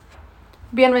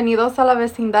Bienvenidos a la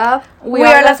vecindad. We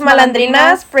are las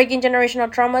malandrinas, breaking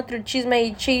generational trauma through chisme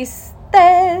y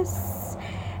chistes.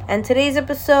 And today's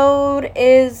episode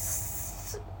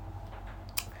is...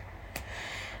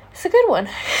 it's a good one.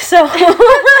 So,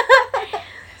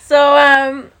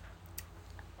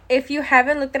 if you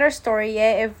haven't looked at our story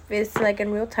yet, if it's like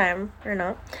in real time or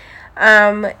not,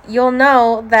 you'll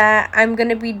know that I'm going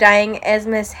to be dyeing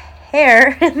Esme's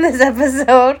hair in this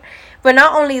episode. But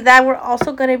not only that, we're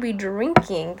also going to be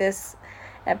drinking this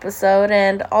episode.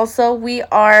 And also, we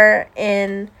are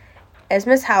in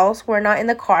Esme's house. We're not in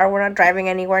the car. We're not driving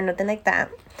anywhere. Nothing like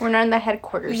that. We're not in the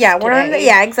headquarters.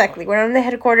 Yeah, exactly. We're not in the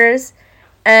headquarters.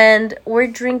 And we're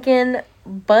drinking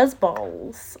buzz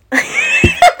balls.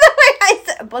 I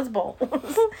said buzz balls.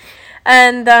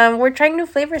 And we're trying new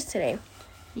flavors today.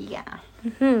 Yeah.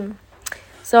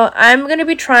 So, I'm going to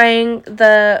be trying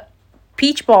the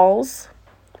peach balls.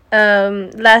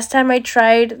 Last time I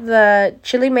tried the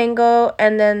chili mango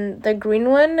and then the green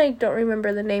one. I don't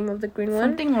remember the name of the green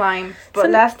one. Something lime. But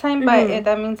last time,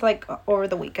 that means like over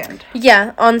the weekend.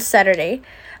 Yeah, on Saturday.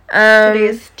 Today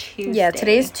is Tuesday. Yeah,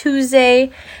 today is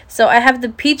Tuesday. So I have the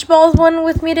peach balls one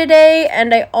with me today,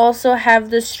 and I also have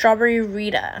the strawberry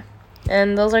Rita.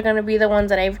 And those are going to be the ones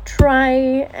that I've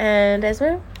tried. And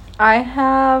Esme? I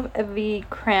have the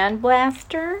Cran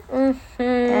Blaster and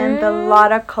the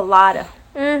Lotta Colada.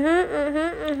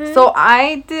 So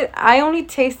I only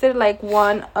tasted like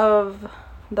one of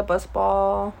the buzz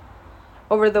ball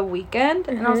over the weekend,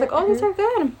 and I was like, oh, these are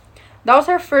good. That was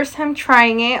our first time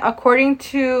trying it, according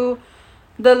to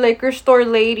the liquor store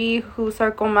lady, who's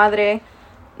our comadre.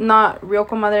 Not real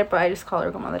comadre, but I just call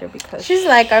her comadre because she's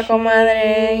like our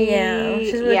comadre. Yeah,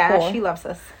 she's really cool. She loves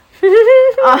us.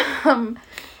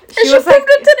 She was like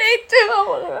today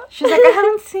too. She's like, I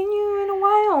haven't seen you in a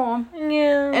while.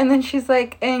 Yeah. And then she's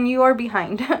like, and you are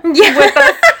behind. Yeah.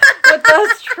 with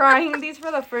us trying these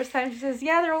for the first time. She says,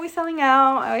 yeah, they're always selling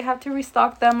out. I have to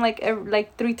restock them like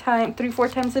 4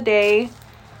 times a day.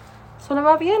 So no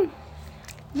va bien.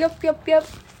 Yep.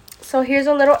 So here's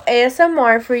a little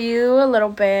ASMR for you, a little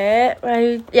bit.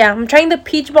 I'm trying the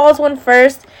peach balls one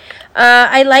first.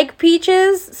 I like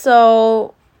peaches,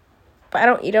 so but I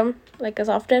don't eat them like as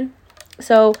often.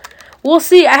 So we'll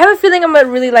see. I have a feeling I'm gonna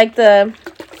really like the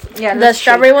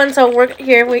strawberry one. So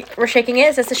we're shaking it.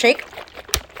 It says to shake.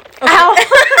 Okay. Ow.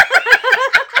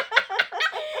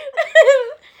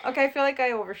 Okay, I feel like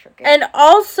I overshook it. And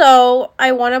also,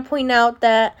 I want to point out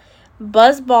that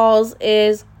Buzz Balls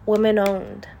is women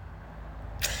owned.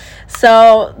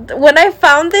 So when I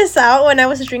found this out, when I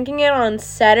was drinking it on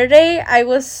Saturday, I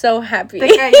was so happy.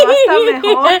 Yeah,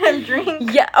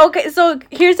 okay, so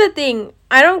here's the thing.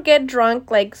 I don't get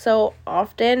drunk like so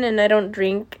often, and I don't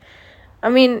drink. I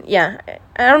mean, yeah,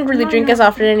 I don't really drink as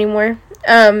often anymore.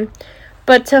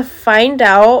 But to find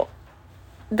out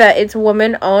that it's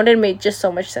woman owned, it made just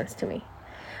so much sense to me.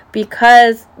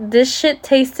 Because this shit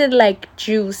tasted like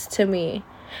juice to me.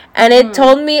 And it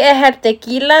told me it had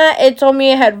tequila. It told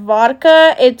me it had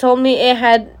vodka. It told me it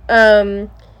had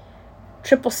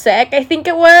triple sec, I think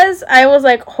it was. I was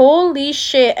like, holy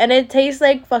shit. And it tastes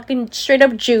like fucking straight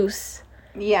up juice.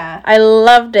 Yeah. I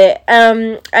loved it.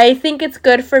 I think it's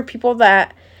good for people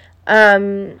that,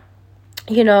 don't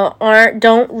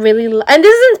really... and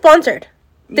this isn't sponsored.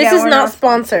 This is not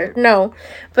sponsored. No.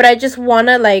 But I just want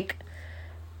to,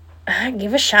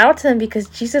 give a shout out to them because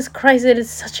Jesus Christ, it is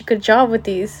such a good job with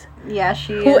these. Yeah,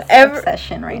 she is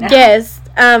obsession right now. Yes.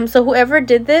 So whoever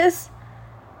did this,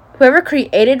 whoever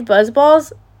created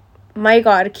Buzzballs, my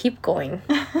God, keep going.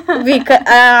 Because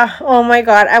oh my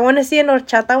God, I want to see an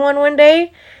horchata one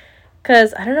day.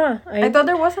 Cause I don't know. I thought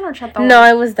there was an horchata one. No,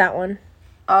 it was that one.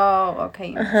 Oh,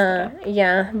 okay.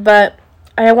 Yeah, but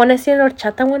I want to see an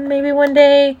horchata one maybe one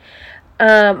day.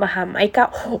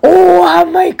 Jamaica. Oh,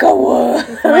 Jamaica one.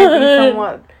 This might be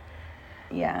somewhat.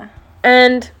 Yeah.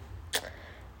 And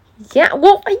yeah,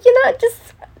 well,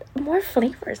 just more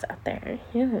flavors out there.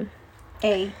 Yeah.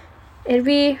 It'd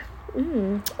be.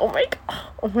 Oh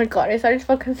my God! I started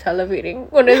fucking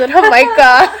salivating when I said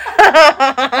Jamaica.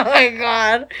 Oh my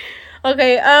God.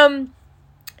 Okay.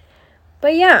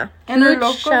 But yeah, and our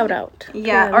local shout out.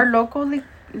 Yeah, our local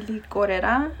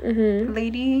licorera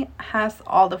lady has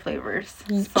all the flavors.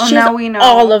 So now we know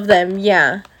all of them.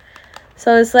 Yeah.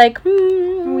 So it's like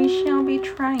we shall be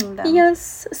trying them.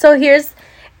 Yes. So here's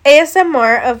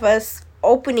ASMR of us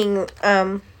opening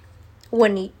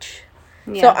one each.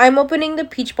 Yeah. So I'm opening the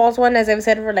peach balls one, as I've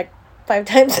said for like 5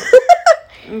 times.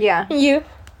 Yeah. You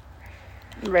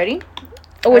ready?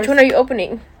 Oh, which one are you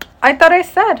opening? I thought I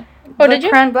said. Oh, did you?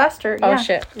 Cran Blaster. Oh, yeah.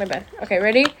 shit. My bad. Okay,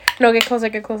 ready? No, get closer.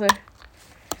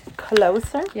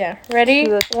 closer. Yeah. Ready?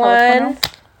 To the 1,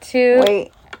 2.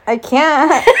 Wait, I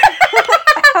can't. I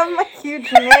have my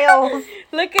huge nails.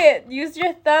 Look it. Use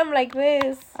your thumb like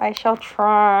this. I shall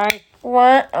try.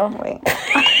 1. Oh. Wait.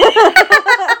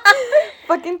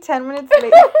 Fucking 10 minutes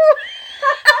later.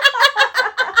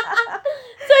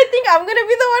 So I think I'm gonna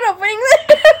be the one opening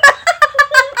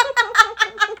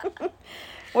this.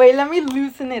 Wait, let me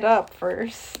loosen it up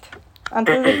first.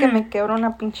 Antes de que me quebra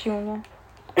una pinche uña.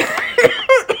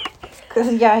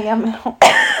 Cause ya me.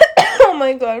 Oh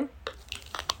my god.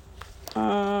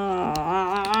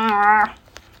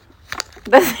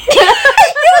 That's You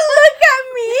look at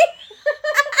me.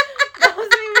 That was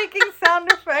me making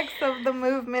sound effects of the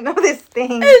movement of this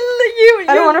thing.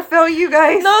 I I don't want to fail you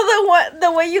guys. No,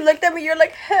 the way you looked at me, you're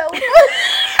like, help. I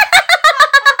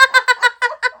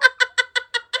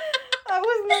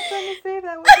was not trying to say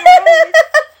that with my eyes.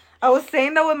 I was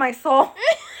saying that with my soul.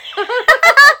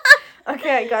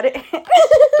 Okay, I got it.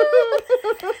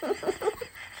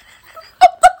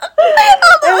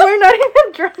 And we're not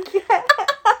even drunk yet.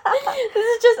 This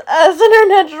is just us in our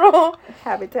natural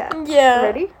habitat. Yeah.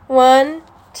 Ready? 1,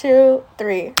 2,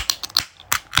 3.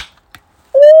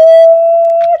 Ooh,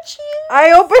 cheers.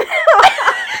 I opened.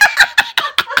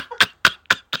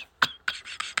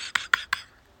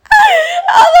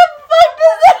 How the fuck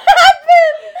does that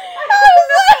happen? How does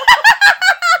that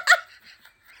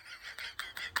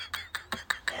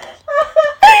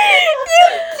You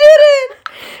did it!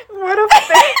 What a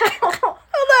fail.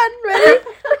 Hold on, ready?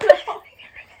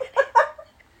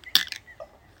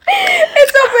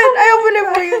 It's open. I opened it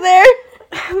for you there.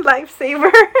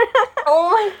 Lifesaver. Oh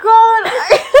my god.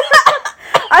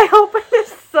 I opened it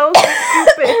so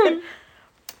stupid.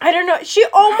 I don't know. She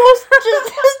almost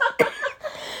just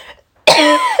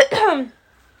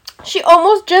She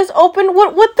almost just opened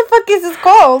what the fuck is this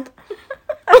called?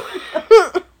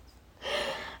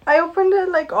 I opened it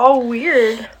like all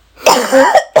weird.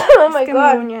 Oh my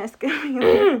god.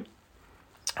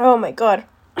 Oh my god.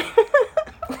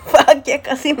 Fuck, ya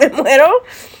casi me muero.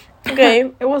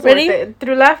 Okay, It was ready? worth it.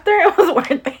 Through laughter, it was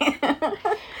worth it.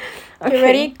 Okay,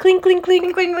 ready? Clink, clink,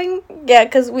 clink. Clink, clink. Yeah,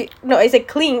 because I said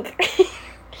clink.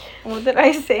 What did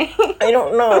I say? I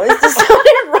don't know. It just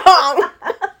sounded wrong.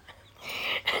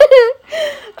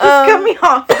 Just cut me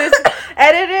off. Just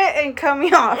edit it and cut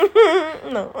me off.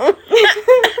 No.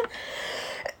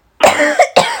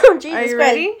 Jesus Are you Christ.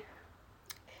 ready?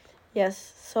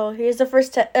 Yes. So here's the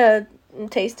first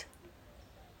taste.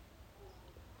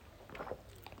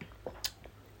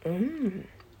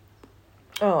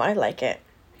 Oh, I like it.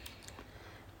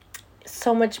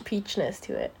 So much peachness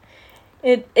to it.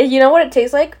 It you know what it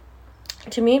tastes like?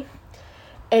 To me,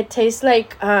 it tastes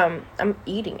like I'm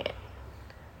eating it,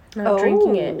 not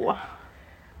drinking it.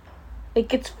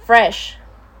 Like it's fresh.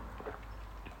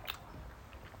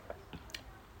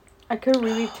 I could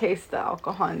really taste the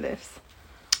alcohol in this.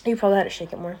 You probably had to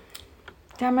shake it more.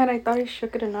 Damn it, I thought I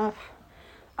shook it enough.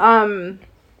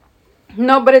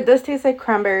 No, but it does taste like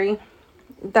cranberry.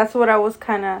 That's what I was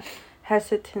kind of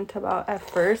hesitant about at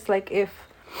first. Like if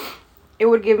it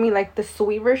would give me like the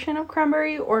sweet version of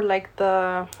cranberry or like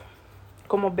the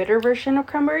como bitter version of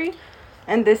cranberry.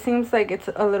 And this seems like it's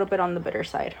a little bit on the bitter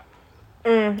side.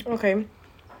 Okay.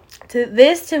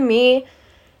 This to me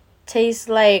tastes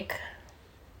like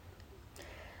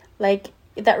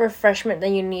that refreshment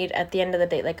that you need at the end of the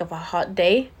day, like of a hot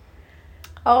day.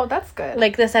 Oh, that's good.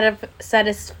 Like the how do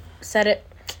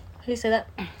you say that?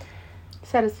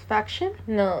 Satisfaction?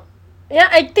 No. Yeah,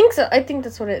 I think so. I think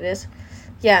that's what it is.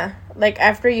 Yeah, like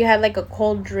after you had like a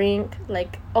cold drink,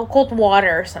 like cold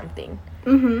water or something.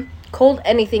 Cold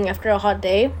anything after a hot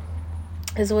day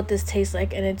is what this tastes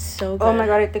like, and it's so good. Oh my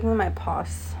god, I think we might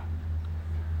pause.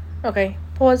 Okay,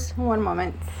 pause. One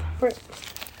moment.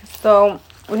 So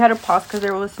we had to pause because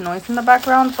there was noise in the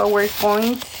background, but we're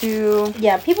going to...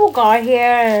 Yeah, people got here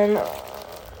and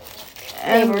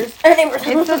neighbors.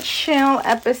 It's a chill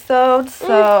episode,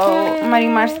 so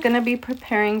Marimar's gonna be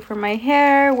preparing for my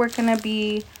hair. We're gonna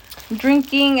be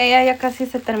drinking. Ella ya casi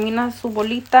se termina su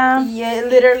bolita. Yeah,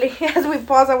 literally, as we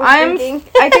pause, I was drinking.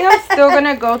 I think I'm still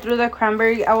gonna go through the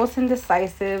cranberry. I was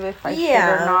indecisive if I should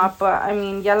or not, but I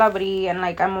mean, ya la abrí and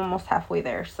like I'm almost halfway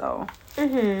there, so.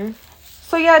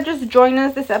 So yeah, just join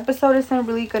us. This episode isn't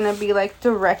really gonna be like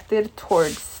directed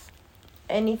towards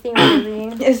anything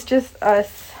really. It's just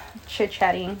us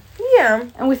chit-chatting. Yeah.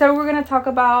 And we said we were gonna talk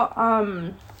about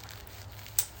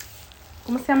 ¿cómo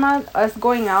se llama? Us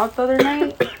going out the other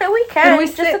night. We can.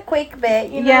 Just a quick bit,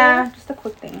 you know? Yeah, just a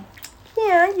quick thing.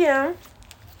 Yeah.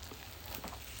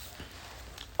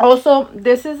 Also,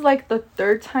 this is like the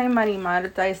third time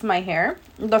Marimar dyes my hair.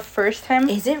 The first time.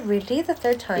 Is it really the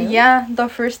third time? Yeah, the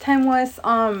first time was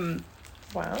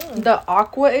wow, the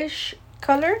aqua-ish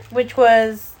color, which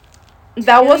was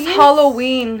that was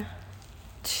Halloween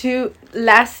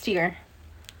last year.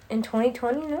 In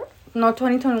 2020, no? No,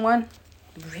 2021.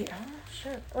 Oh,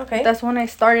 shit. Okay. That's when I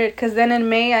started, because then in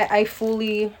May I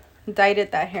fully dyed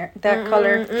it that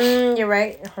color. You're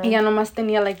right. Uh-huh. Yeah, nomás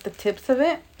tenía like the tips of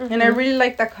it. And I really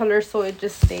liked that color, so it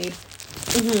just stayed.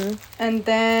 And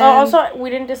then... Oh, also, we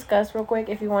didn't discuss real quick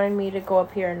if you wanted me to go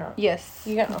up here or not. Yes.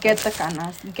 You got, okay. Get the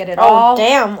canas. Get it all. Oh,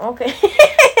 damn. Okay.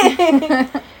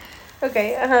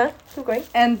 Okay, keep going.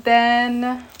 And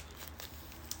then...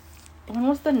 When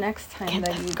was the next time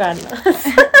that you... Canas.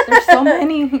 There's so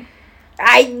many.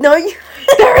 I know you...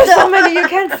 There are so many, you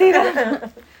can't see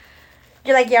them.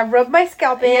 You're like, yeah, rub my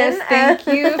scalp in. Yes, thank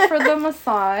you for the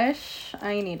massage.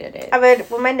 I needed it. I mean,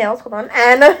 with my nails, hold on.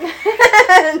 And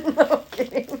no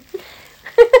kidding.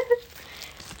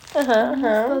 What's the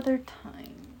other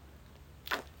time?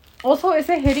 Also, is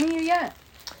it hitting you yet?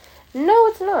 No,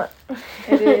 it's not.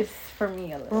 It is for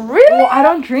me a little. Really? Well, I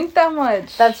don't drink that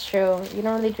much. That's true. You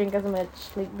don't really drink as much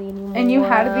lately anymore. And you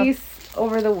had these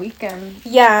over the weekend.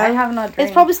 Yeah. I have not drank.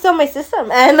 It's probably still in my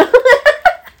system. And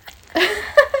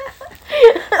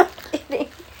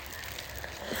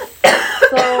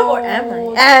so, or am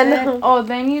I? And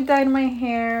then you dyed my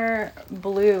hair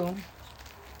blue.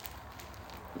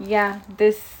 Yeah,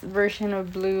 this version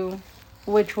of blue,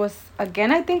 which was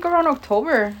again I think around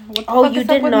October. You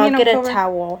did not get a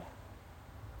towel.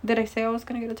 Did I say I was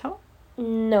gonna get a towel?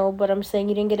 No, but I'm saying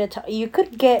you didn't get a towel. You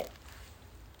could get.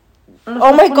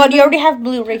 Oh my god! You already have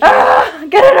blue right here.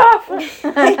 Get it off!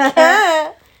 I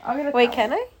can't. I'll get a Wait, towel.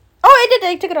 can I? Oh, I did.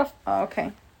 I took it off. Oh,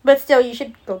 okay. But still, you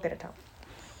should go get a towel.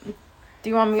 Do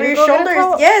you want me for to your go shoulders? get a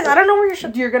towel? Yes, I don't know where your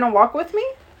shoulders. You're gonna walk with me?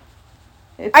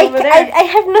 It's over there. I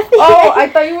have nothing. Oh, I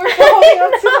thought you were holding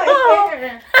on to my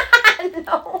hair.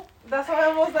 No. That's why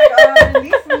I was like,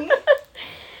 release me.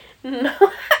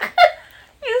 No.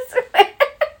 You swear.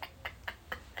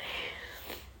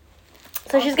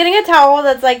 So she's getting a towel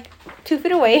that's like 2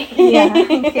 feet away. Yeah,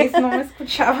 in case no me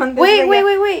escuchaban.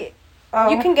 Wait. Oh.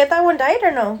 You can get that one dyed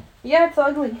or no? Yeah, it's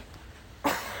ugly.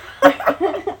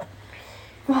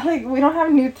 Well, like, we don't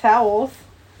have new towels.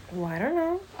 Well, I don't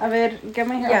know. A ver, get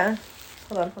my hair. Yeah.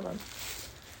 Hold on.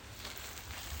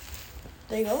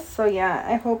 There you go. So yeah,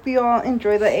 I hope you all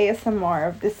enjoy the ASMR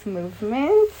of this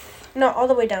movement. No, all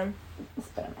the way down.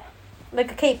 Espérame.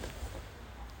 Like a cape.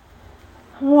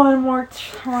 One more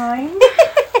time.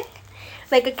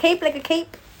 Like a cape. Is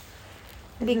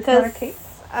because this not a cape?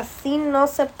 así no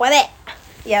se puede.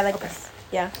 Yeah, like this.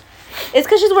 Yeah. It's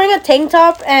because she's wearing a tank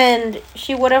top and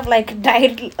she would have like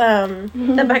dyed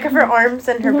the back of her arms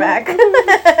and her back. And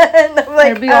I'm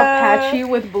like, it'd be all patchy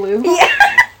with blue.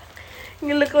 Yeah.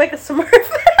 You look like a Smurf.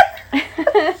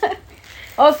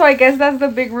 Oh, so I guess that's the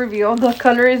big reveal. The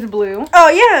color is blue. Oh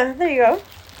yeah, there you go.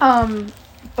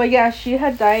 But yeah, she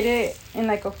had dyed it in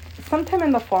like sometime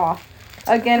in the fall.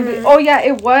 Again,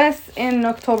 it was in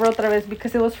October otra vez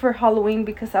because it was for Halloween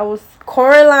because I was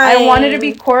Coraline. I wanted to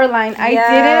be Coraline.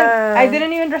 Yeah. I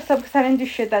didn't even dress up because I didn't do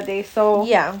shit that day. So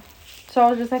yeah. So I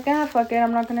was just like, fuck it,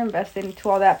 I'm not gonna invest into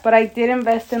all that. But I did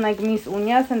invest in like mis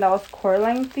uñas, and that was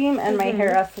Coraline theme, and my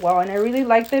hair as well. And I really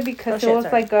liked it because it was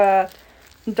like a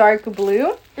dark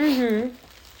blue.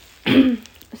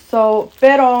 So,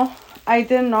 pero I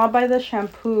did not buy the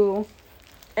shampoo.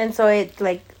 And so it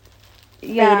like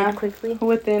faded quickly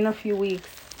within a few weeks.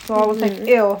 So I was like,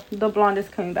 ew, the blonde is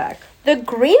coming back. The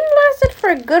green lasted for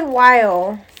a good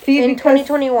while. See, in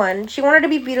 2021, she wanted to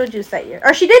be Beetlejuice that year,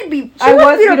 or she did be. I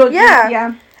was Beetlejuice.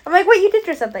 Yeah. I'm like, wait, you did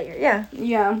dress up that year? Yeah.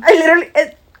 Yeah.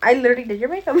 I literally did your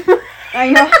makeup. I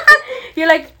know. You're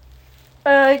like,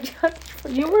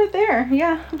 you were there,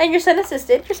 yeah. And your son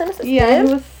assisted.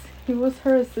 Yeah, he was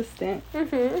her assistant. The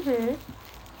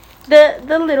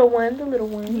little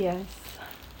one. Yes.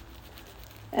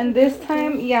 And this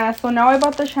time, so now I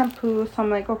bought the shampoo, so I'm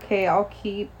like, okay, I'll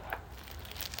keep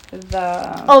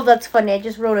the... Oh, that's funny. I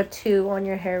just wrote a 2 on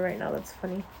your hair right now. That's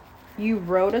funny. You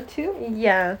wrote a 2?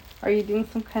 Yeah. Are you doing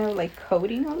some kind of, like,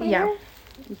 coating on the hair?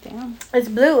 Damn. It's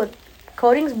blue.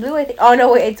 Coating's blue, I think. Oh,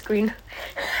 no, wait. It's green.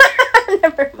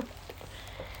 Never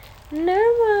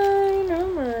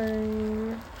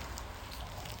mind.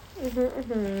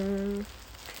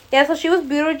 Yeah, so she was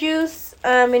Beetlejuice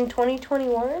in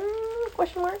 2021?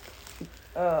 Question mark?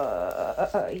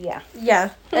 Yeah. Yeah.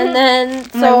 And then,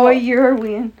 so... what year are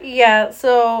we in? Yeah,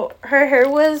 so her hair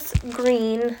was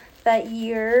green that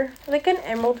year. Like an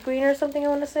emerald green or something, I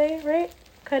want to say, right?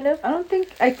 Kind of.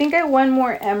 I think I went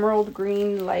more emerald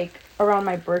green, like, around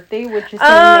my birthday, which is in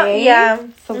May. Yeah.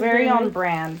 So very on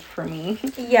brand for me.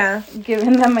 Yeah.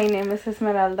 Given that my name is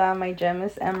Esmeralda, my gem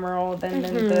is Emerald, and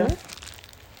then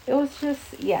it was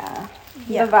just, the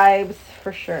vibes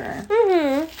for sure.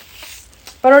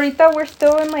 But ahorita we're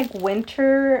still in like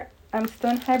winter. I'm still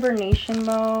in hibernation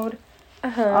mode. I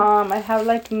have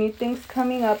like new things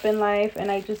coming up in life,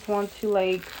 and I just want to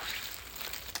like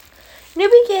new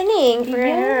beginning for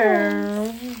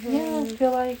her. Yeah, I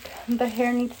feel like the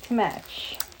hair needs to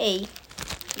match.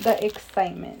 The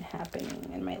excitement happening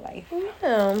in my life.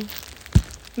 Yeah.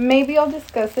 Maybe I'll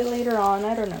discuss it later on.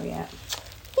 I don't know yet.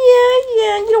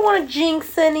 Yeah. You don't want to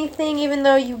jinx anything, even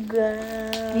though you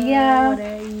got. Yeah.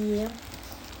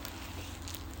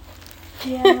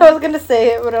 I was gonna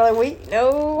say it, but I'm like, wait,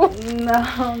 no.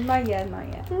 No, not yet. Not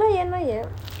yet.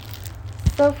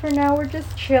 So for now, we're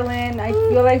just chilling. I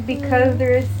feel like because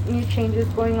there's new changes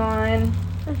going on,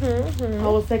 I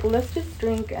was like, let's just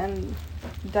drink and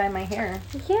dye my hair.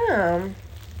 Yeah.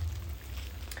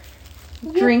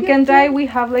 Drink and dye. We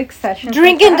have like sessions.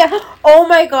 Drink and dye. Oh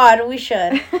my god, we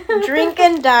should. Drink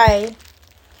and dye.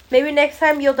 Maybe next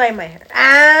time you'll dye my hair.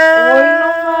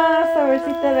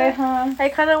 I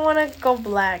kind of want to go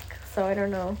black, so I don't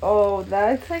know. Oh,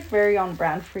 that's like very on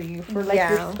brand for you. For like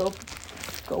your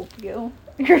Scorpio.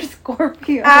 Your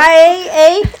Scorpio.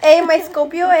 My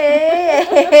Scorpio,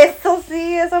 Eso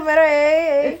sí, eso mero,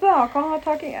 It's the alcohol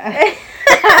talking.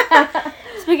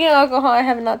 Speaking of alcohol, I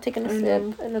have not taken a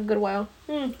sip in a good while.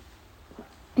 Y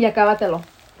acábatelo.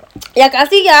 Ya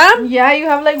casi ya. Yeah, you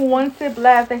have like one sip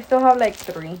left. I still have like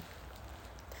 3.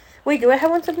 Wait, do I have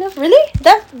one sip left? Really?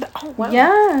 Oh, wow.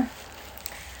 Yeah.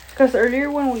 Because earlier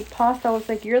when we paused, I was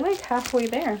like, you're like halfway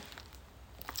there.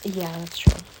 Yeah, that's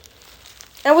true.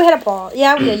 And we had a ball.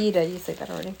 Yeah, you did. You said that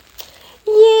already.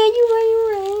 Yeah, you're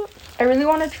right. I really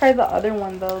want to try the other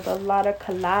one, though. The Lada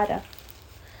Colada.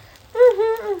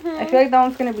 I feel like that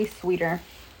one's going to be sweeter.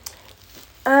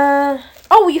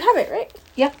 Oh, you have it, right?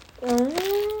 Yeah.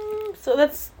 So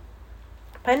that's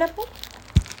pineapple?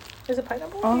 Is it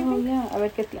pineapple? Oh, yeah. A ver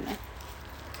qué tiene.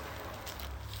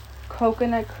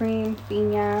 Coconut cream,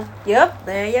 piña. Yep,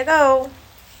 there you go.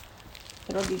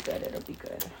 It'll be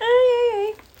good.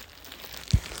 Ay.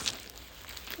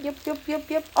 Yep.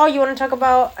 Oh, you want to talk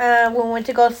about when we went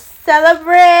to go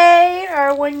celebrate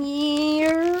our 1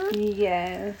 year?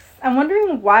 Yes. I'm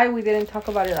wondering why we didn't talk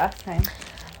about it last time.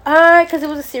 Because it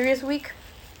was a serious week.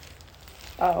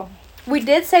 Oh. We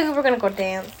did say we were going to go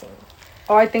dancing.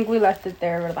 Oh, I think we left it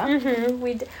there, ¿verdad?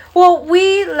 We did. Well,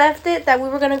 we left it that we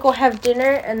were going to go have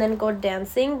dinner and then go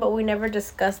dancing, but we never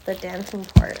discussed the dancing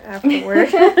part afterward.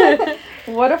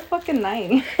 What a fucking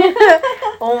night.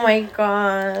 Oh my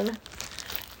god.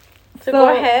 So go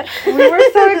ahead. We were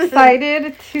so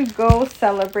excited to go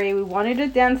celebrate. We wanted to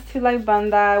dance to La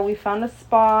Banda. We found a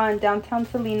spa in downtown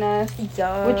Salinas,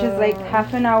 which is like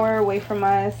half an hour away from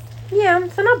us. Yeah,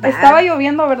 so not bad. Estaba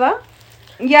lloviendo, ¿verdad?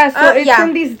 Yeah, so it's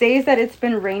in these days that it's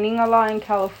been raining a lot in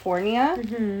California.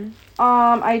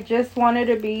 I just wanted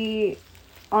to be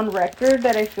on record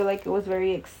that I feel like it was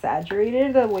very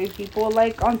exaggerated, the way people,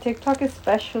 like, on TikTok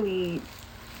especially,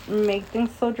 make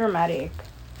things so dramatic.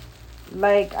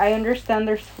 Like, I understand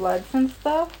there's floods and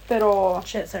stuff, pero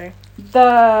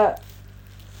the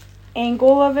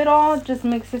angle of it all just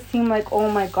makes it seem like, oh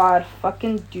my god,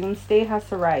 fucking doomsday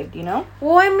has arrived, you know?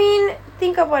 Well, I mean,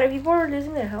 think about it. People are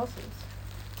losing their houses.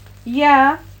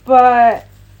 Yeah, but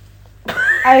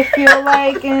I feel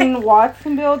like in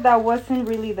Watsonville, that wasn't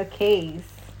really the case.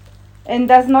 And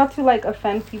that's not to, like,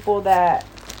 offend people that,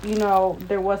 you know,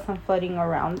 there was some flooding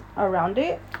around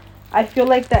it. I feel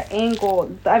like the angle,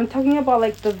 I'm talking about,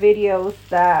 like, the videos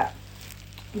that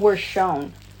were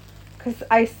shown. Because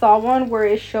I saw one where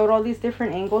it showed all these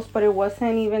different angles, but it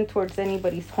wasn't even towards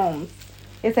anybody's homes.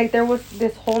 It's like there was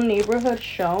this whole neighborhood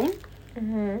shown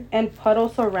and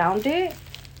puddles around it,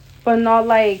 but not,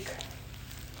 like,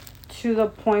 to the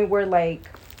point where, like,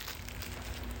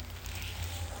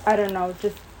 I don't know.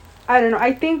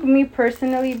 I think me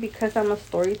personally, because I'm a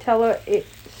storyteller,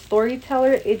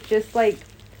 it just, like,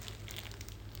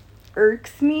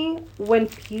 irks me when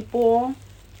people,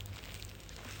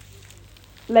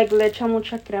 like, le echan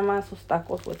mucha crema a sus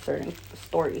tacos with certain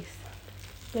stories.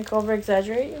 Like,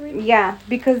 over-exaggerate, you mean? Yeah,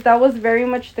 because that was very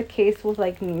much the case with,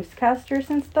 like, newscasters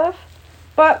and stuff.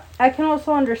 But I can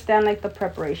also understand, like, the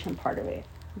preparation part of it.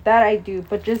 That I do.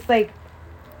 But just, like,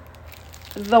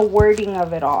 the wording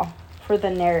of it all for the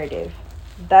narrative.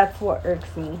 That's what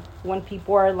irks me. When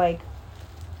people are, like,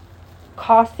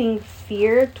 causing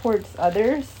fear towards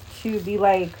others to be,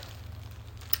 like...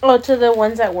 Oh, to the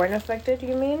ones that weren't affected,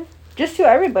 you mean? just to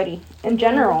everybody in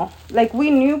general. Like, we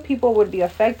knew people would be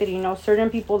affected, you know. Certain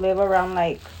people live around,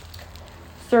 like,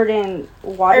 certain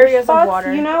water Areas spots, of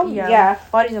water, you know. yeah,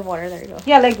 bodies of water. There you go.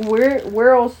 Yeah, like,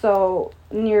 we're also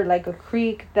near, like, a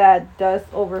creek that does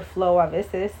overflow a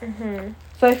veces.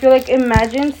 So I feel like,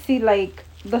 imagine, see, like,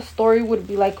 the story would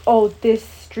be like, oh, this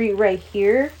street right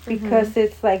here, because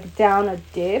it's, like, down a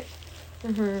dip,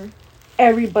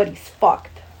 everybody's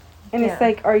fucked. And it's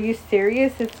like, are you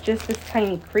serious? It's just this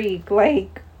tiny creek.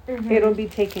 Like, it'll be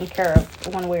taken care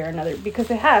of one way or another,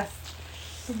 because it has.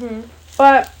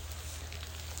 But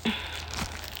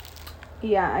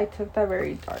yeah, I took that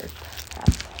very dark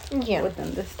path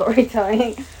within the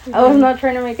storytelling. I was not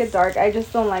trying to make it dark. I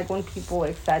just don't like when people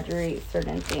exaggerate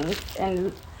certain things,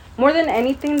 and more than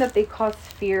anything, that they cause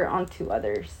fear onto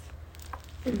others.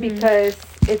 Because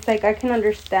it's like, I can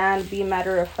understand, be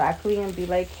matter of factly, and be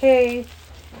like, hey,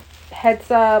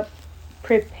 heads up,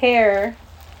 prepare,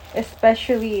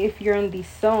 especially if you're in these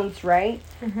zones, right?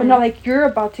 But not like, you're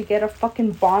about to get a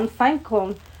fucking bomb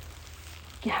cyclone.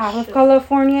 Half of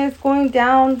California is going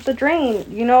down the drain,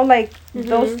 you know, like,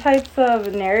 those types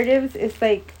of narratives. It's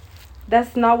like,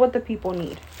 that's not what the people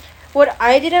need. What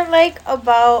I didn't like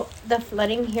about the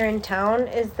flooding here in town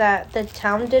is that the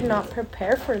town did not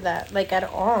prepare for that, like, at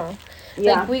all.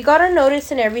 Like, we got a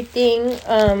notice and everything,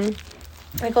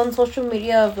 like, on social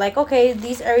media of, like, okay,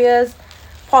 these areas,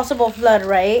 possible flood,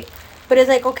 right? But it's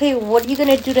like, okay, what are you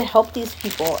going to do to help these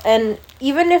people? And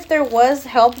even if there was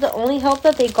help, the only help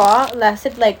that they got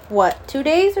lasted, like, what, 2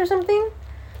 days or something?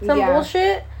 Some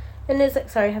bullshit. And it's like,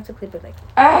 sorry, I have to clip it, like,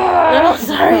 no,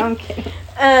 sorry. I'm kidding.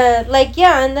 Like,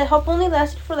 yeah, and the help only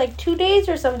lasted for, like, 2 days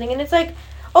or something. And it's like,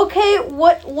 okay,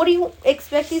 what do you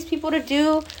expect these people to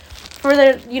do for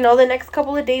the, you know, the next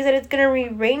couple of days that it's going to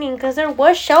be raining? Because there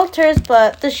was shelters,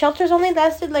 but the shelters only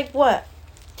lasted, like, what?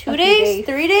 2 days?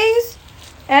 3 days?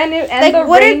 And like, the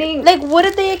raining... what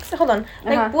did they... Hold on.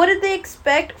 Like, what did they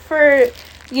expect for,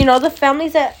 you know, the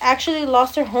families that actually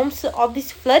lost their homes to all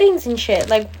these floodings and shit?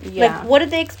 Like, what did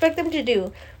they expect them to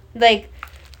do? Like,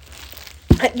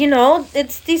 you know,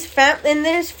 it's these and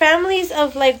there's families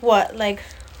of, like, what? Like,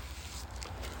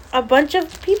 a bunch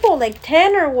of people, like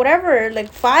 10 or whatever,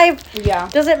 like 5. Yeah.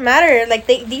 Doesn't matter. Like,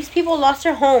 these people lost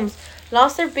their homes,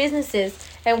 lost their businesses.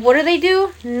 And what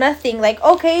do? Nothing. Like,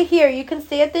 okay, here, you can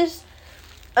stay at this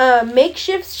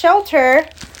makeshift shelter,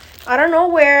 I don't know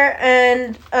where,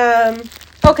 and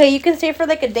okay, you can stay for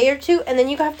like a day or two, and then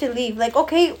you have to leave. Like,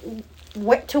 okay,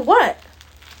 to what?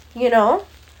 You know?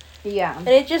 Yeah. And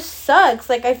it just sucks.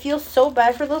 Like, I feel so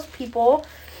bad for those people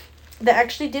that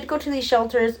actually did go to these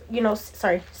shelters, you know,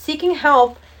 seeking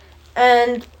help,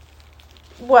 and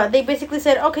what, they basically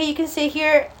said, okay, you can stay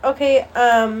here, okay,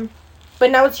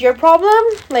 but now it's your problem?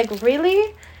 Like,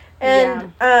 really?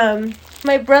 And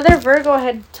my brother Virgo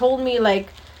had told me, like,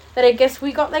 that I guess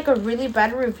we got, like, a really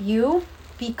bad review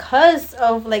because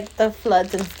of, like, the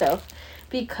floods and stuff.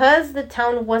 Because the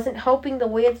town wasn't helping the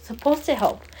way it's supposed to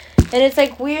help. And it's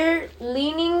like, we're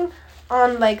leaning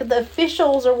on, like, the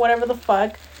officials or whatever the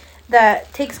fuck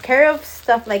that takes care of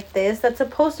stuff like this, that's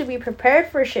supposed to be prepared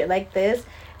for shit like this,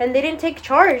 and they didn't take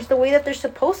charge the way that they're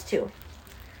supposed to.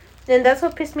 And that's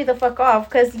what pissed me the fuck off.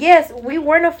 Because, yes, we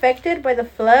weren't affected by the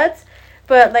floods.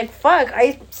 But, like, fuck,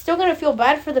 I'm still gonna feel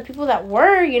bad for the people that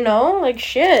were, you know? Like,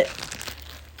 shit.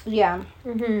 Yeah.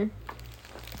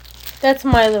 That's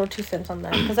my little 2 cents on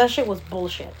that. Because that shit was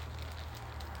bullshit.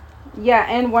 Yeah,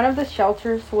 and one of the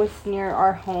shelters was near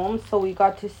our home. So we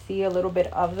got to see a little bit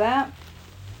of that.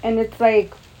 And it's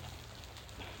like...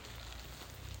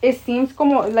 It seems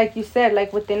como, like you said,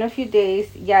 like, within a few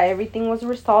days, yeah, everything was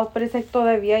resolved, but it's like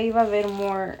todavía iba a haber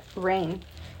more rain.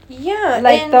 Yeah.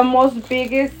 Like, the most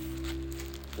biggest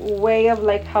way of,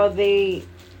 like, how they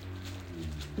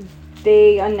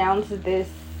announced this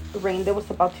rain that was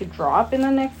about to drop in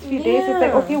the next few days. It's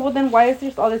like, okay, well, then why is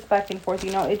there all this back and forth,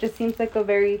 you know? It just seems like a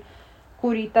very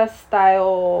curita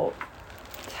style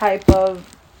type of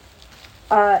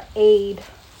aid,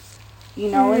 you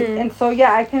know? And so,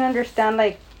 yeah, I can understand,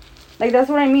 like, that's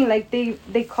what I mean. Like,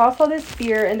 they cause all this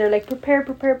fear, and they're like,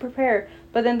 prepare.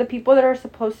 But then the people that are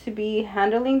supposed to be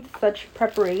handling such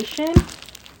preparation,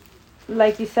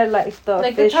 like you said, like the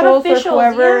officials or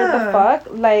whoever the fuck,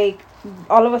 like,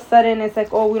 all of a sudden it's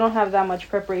like, oh, we don't have that much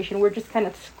preparation. We're just kind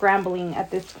of scrambling at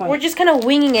this point. We're just kind of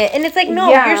winging it. And it's like, no,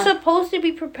 you're supposed to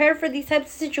be prepared for these types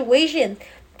of situations.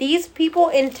 These people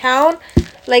in town,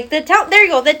 like the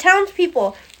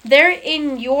townspeople, they're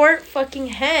in your fucking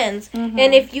hands.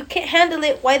 And if you can't handle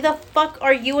it, why the fuck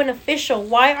are you an official?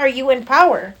 Why are you in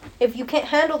power if you can't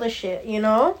handle the shit, you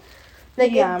know?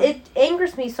 Like, it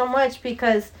angers me so much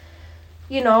because,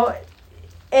 you know,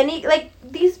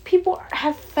 these people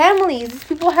have families. These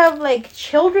people have, like,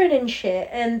 children and shit.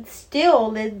 And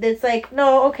still, it's like,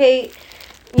 no, okay,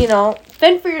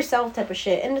 fend for yourself type of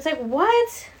shit. And it's like,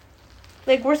 what?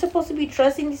 Like, we're supposed to be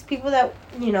trusting these people that,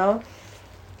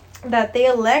 that they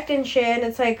elect and shit. And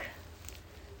it's like,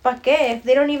 ¿pa qué? If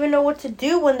they don't even know what to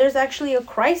do when there's actually a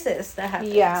crisis that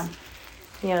happens. Yeah.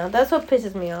 Yeah, that's what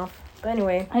pisses me off. But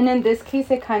anyway. And in this case,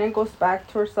 it kind of goes back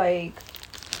towards, like,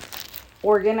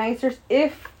 organizers.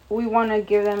 If we want to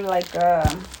give them, like, a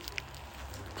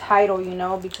title,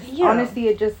 because honestly,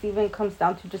 it just even comes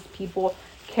down to just people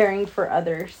caring for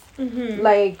others. Mm-hmm.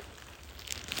 Like,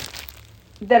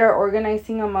 that are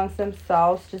organizing amongst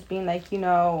themselves, just being like,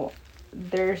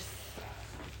 there's...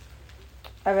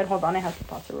 I mean, hold on, I have to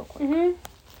pause it real quick. Mm-hmm.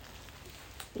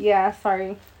 Yeah,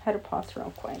 sorry. Had to pause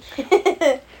real quick.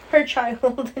 Her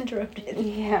child interrupted.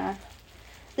 Yeah.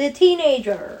 The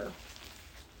teenager.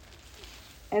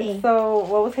 And so,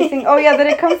 what was I saying? Oh, yeah, that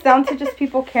it comes down to just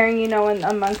people caring, and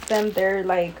amongst them, they're,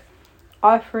 like,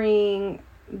 offering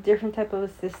different type of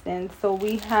assistance. So,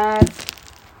 we had,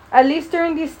 at least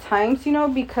during these times,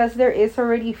 because there is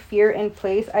already fear in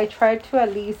place, I tried to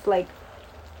at least, like,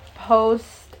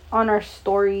 post on our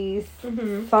stories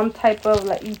some type of,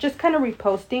 like, just kind of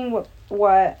reposting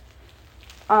what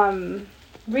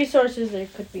resources there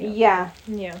could be. Yeah.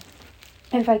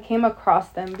 If I came across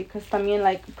them, because I mean,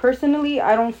 like, personally,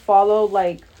 I don't follow,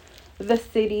 like, the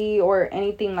city or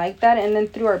anything like that. And then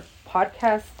through our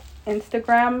podcast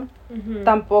Instagram,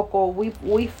 tampoco.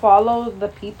 We follow the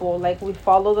people. Like, we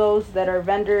follow those that are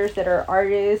vendors, that are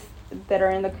artists, that are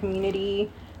in the community,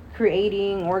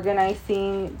 creating,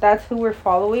 organizing. That's who we're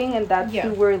following, and that's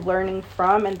who we're learning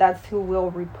from, and that's who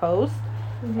we'll repost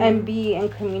and be in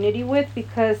community with,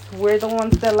 because we're the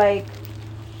ones that, like,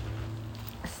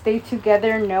 stay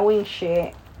together knowing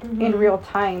shit in real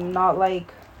time, not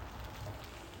like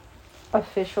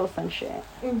officials and shit.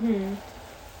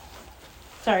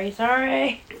 Sorry.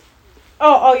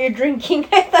 Oh, you're drinking.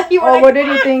 I thought you were. Oh, what did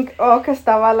you think? Oh, que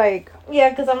estaba like.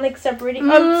 Yeah, because I'm like separating.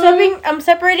 I'm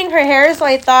separating her hair, so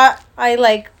I thought I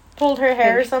like pulled her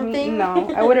hair or something.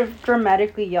 No, I would have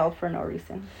dramatically yelled for no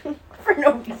reason. For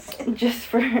no reason. Just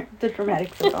for the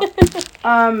dramatics of it.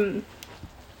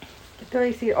 ¿Qué voy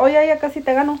a decir? Oh, ya casi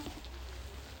te gano.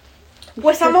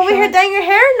 Was I'm over here dyeing your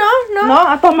hair? No.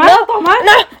 No, a tomar.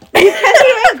 No. You can't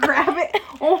even grab it.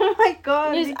 Oh my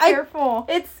god, be careful.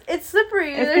 It's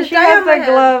slippery. It's because she has the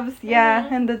gloves,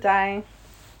 and the dye.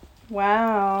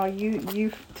 Wow,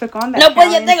 you took on that. No,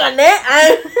 pues yo te gané.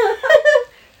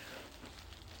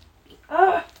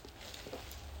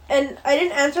 And I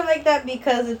didn't answer like that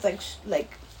because it's like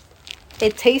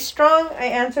it tastes strong. I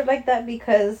answered like that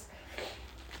because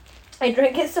I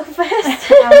drank it so fast.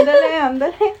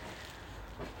 Ándale.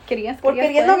 Por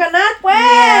queriendo ganar, pues.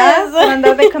 Yes,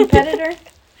 mandar the competitor.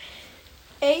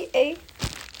 Hey.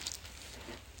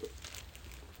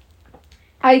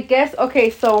 I guess, okay,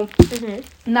 so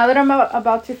now that I'm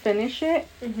about to finish it,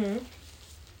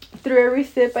 through every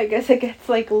sip, I guess it gets,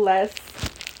 like, less.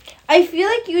 I feel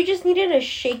like you just needed to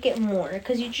shake it more,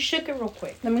 because you just shook it real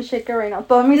quick. Let me shake it right now.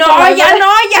 No,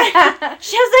 yeah.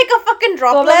 She has, like, a fucking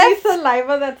drop left. Toda mi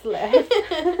saliva that's left.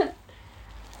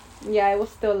 Yeah, it was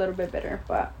still a little bit bitter,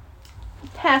 but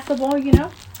passable,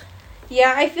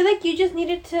 Yeah, I feel like you just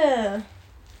needed to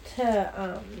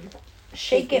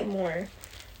shake it more.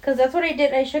 Because that's what I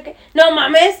did. I shook it. No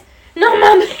mames. She's over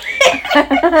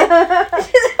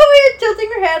here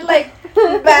tilting her head, like,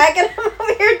 back, and I'm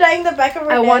over here dyeing the back of her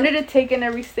head. I wanted to take in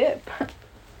every sip.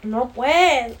 No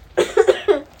pues.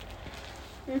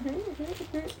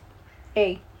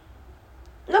 Hey.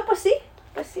 No, pues sí.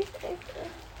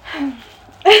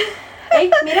 Hey,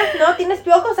 mira, no, tienes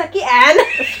piojos aquí, Anne.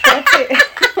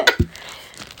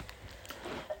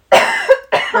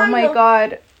 Oh my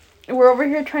god. We're over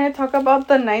here trying to talk about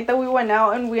the night that we went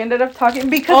out, and we ended up talking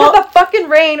because of the fucking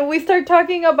rain. We started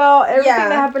talking about everything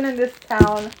that happened in this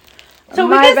town. So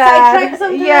my we got sidetracked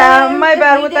something. Yeah, my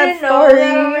bad with that story.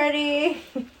 That already.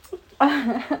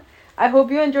 I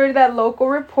hope you enjoyed that local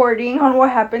reporting on what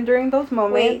happened during those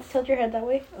moments. Wait, tilt your head that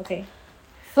way. Okay.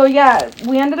 So yeah,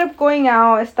 we ended up going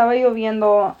out. Estaba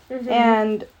lloviendo,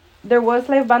 and there was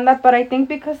like banda, but I think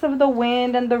because of the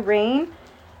wind and the rain,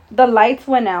 the lights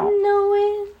went out. No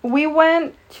wind. We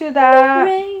went to that.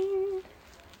 Rain.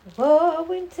 Whoa,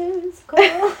 winter's cold.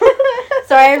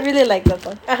 Sorry, I really like that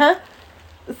one.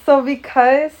 So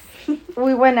because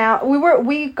we went out,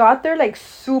 we got there like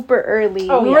super early.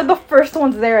 Oh, we were the first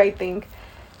ones there, I think.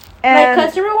 And like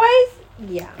customer wise?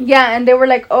 Yeah. Yeah, and they were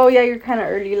like, "Oh yeah, you're kind of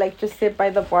early. Like just sit by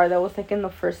the bar that was like in the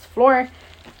first floor."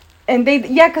 And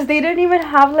because they didn't even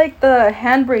have like the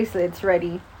hand bracelets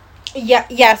ready.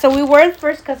 Yeah. So we were the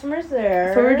first customers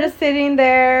there. So we're just sitting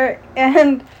there,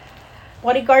 and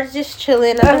bodyguards just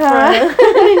chilling at the front.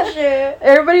 And shit.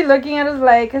 Everybody looking at us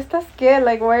like, "Estás scared?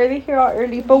 Like, why are they here all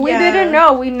early?" But we didn't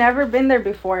know. We never been there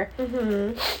before.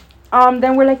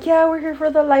 Then we're like, "Yeah, we're here for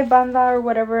the live banda or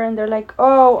whatever," and they're like,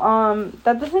 "Oh,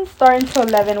 that doesn't start until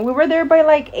 11." We were there by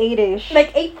like 8ish,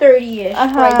 like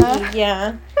 8:30ish.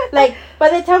 Yeah. Like by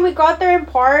the time we got there and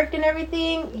parked and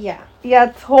everything, yeah.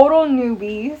 Yeah, total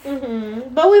newbies.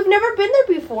 But we've never been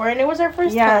there before, and it was our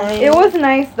first time. It was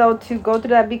nice though to go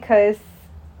through that because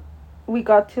we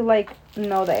got to like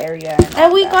know the area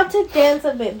and we got to dance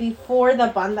a bit before the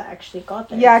banda actually got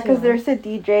there. Yeah, because there's a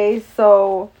DJ,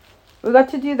 so we got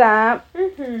to do that.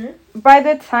 Mm-hmm. By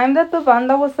the time that the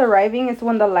banda was arriving is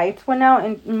when the lights went out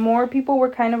and more people were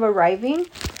kind of arriving.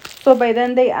 So by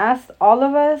then they asked all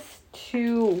of us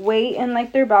to wait in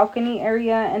like their balcony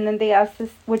area, and then they asked us,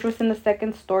 which was in the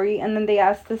second story, and then they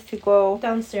asked us to go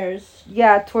downstairs.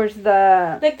 Yeah, towards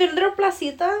the like their little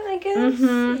placita, I guess.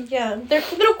 Mm-hmm. Yeah, their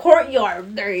little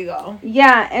courtyard. There you go.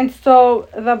 Yeah, and so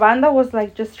the banda was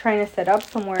like just trying to set up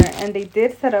somewhere, and they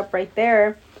did set up right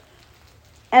there.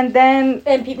 And then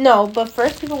but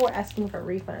first people were asking for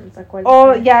refunds.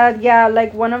 Yeah,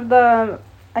 like one of the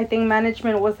I think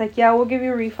management was like, "Yeah, we'll give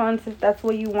you refunds if that's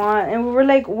what you want." And we were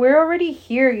like, "We're already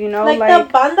here, you know." Like the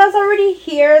banda's already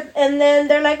here, and then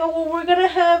they're like, "Oh, well, we're gonna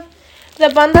have the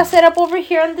banda set up over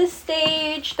here on this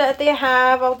stage that they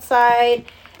have outside,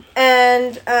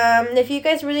 and if you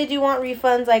guys really do want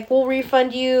refunds, like we'll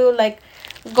refund you. Like,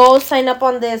 go sign up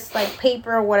on this like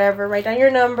paper or whatever, write down your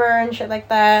number and shit like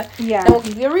that. Yeah, and we'll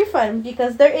give you a refund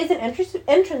because there is an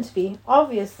entrance fee,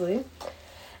 obviously."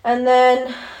 And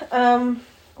then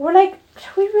we're like, "Do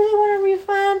we really want a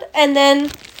refund?" And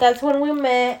then that's when we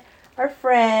met our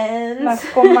friends. Las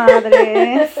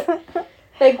comadres.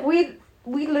 Like, we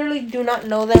literally do not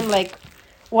know them, like,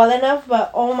 well enough, but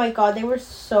oh my god, they were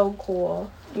so cool.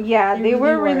 Yeah, they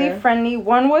were really friendly.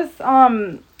 One was,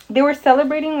 they were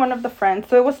celebrating one of the friends,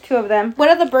 so it was two of them. One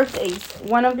of the birthdays.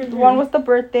 One was the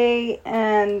birthday,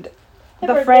 and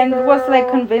the friend was, like,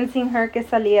 convincing her que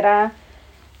saliera.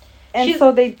 And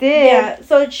so they did. Yeah,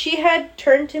 so she had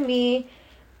turned to me,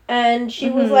 and she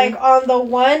was like, "On the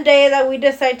one day that we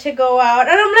decide to go out,"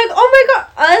 and I'm like, "Oh my god,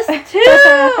 us too!"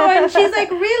 And she's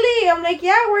like, "Really?" I'm like,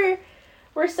 "Yeah,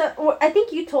 I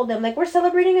think you told them, like, we're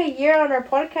celebrating a year on our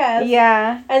podcast."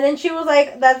 Yeah. And then she was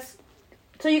like,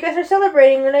 so you guys are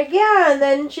celebrating? We're like, "Yeah." And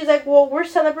then she's like, "Well, we're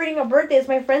celebrating a birthday. It's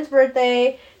my friend's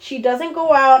birthday. She doesn't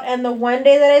go out, and the one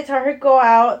day that I tell her to go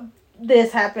out,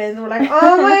 this happens." We're like,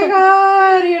 "Oh my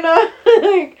god," you know,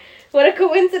 like, what a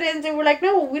coincidence. And we're like,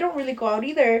 "No, we don't really go out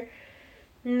either."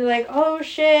 And they're like, "Oh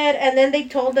shit." And then they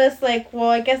told us, like, "Well,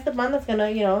 I guess the banda's gonna,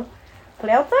 you know,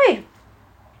 play outside."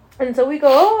 And so we go,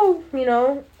 "Oh, you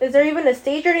know, is there even a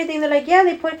stage or anything?" They're like, "Yeah,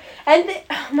 they put," and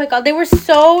oh my god, they were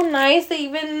so nice. They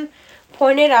even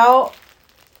pointed out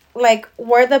like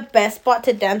where the best spot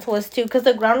to dance was too, because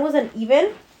the ground wasn't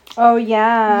even. Oh,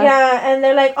 yeah. Yeah, and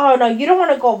they're like, "Oh, no, you don't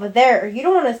want to go over there. You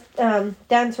don't want to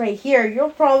dance right here. You'll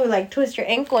probably, like, twist your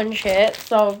ankle and shit.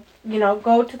 So, you know,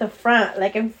 go to the front,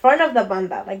 like, in front of the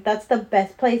banda. Like, that's the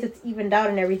best place. It's evened out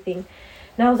and everything."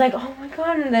 And I was like, "Oh, my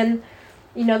God." And then,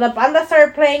 you know, the banda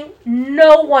started playing.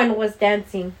 No one was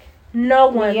dancing. No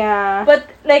one. Yeah. But,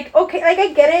 like, okay, like,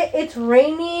 I get it. It's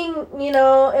raining, you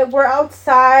know. We're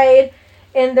outside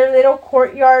in their little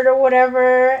courtyard or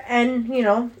whatever. And, you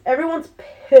know, everyone's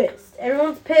pissed.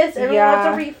 Everyone wants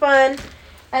a refund,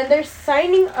 and they're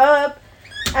signing up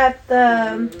at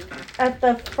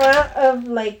the front of,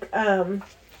 like,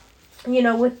 you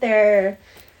know, with their,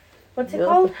 what's it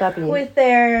called? With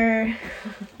their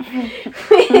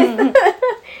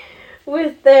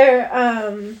with their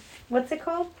what's it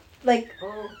called? Like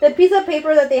the piece of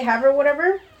paper that they have or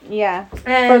whatever. Yeah.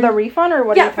 And for the refund or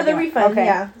what? Yeah, for the refund. Okay.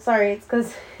 Yeah. Sorry, it's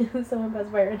because someone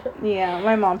passed by. Yeah,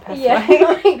 my mom passed by.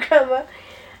 Yeah, my grandma.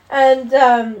 And,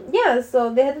 yeah,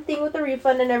 so they had the thing with the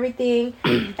refund and everything,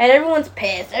 and everyone's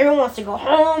pissed. Everyone wants to go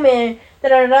home, and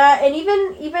da-da-da. And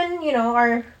even, you know,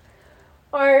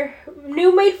 our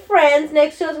new made friends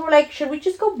next to us were like, "Should we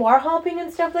just go bar hopping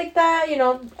and stuff like that?" You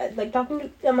know, like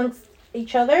talking amongst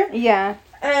each other. Yeah.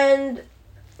 And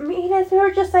me and Esme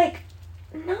were just like,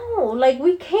 "No, like,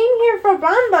 we came here for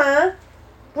banda.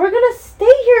 We're gonna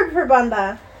stay here for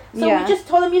banda." So we just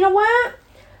told them, "You know what?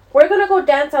 We're gonna go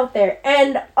dance out there."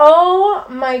 And oh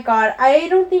my god, I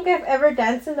don't think I've ever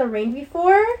danced in the rain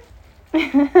before.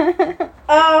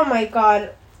 Oh my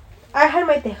god. I had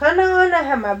my tejana on, I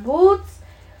had my boots.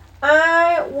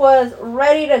 I was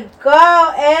ready to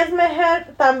go. Esme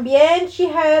had también. She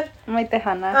had my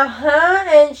tejana.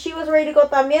 and she was ready to go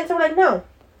también. So we're like, "No,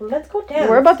 let's go dance.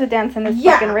 We're about to dance in this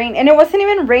fucking rain. And it wasn't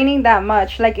even raining that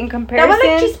much. Like, in comparison...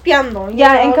 Like chispeando.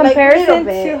 Yeah, in comparison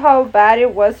to how bad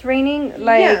it was raining,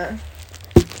 like...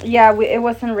 Yeah, it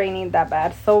wasn't raining that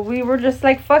bad. So we were just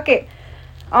like, fuck it.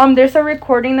 There's a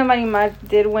recording that Marimar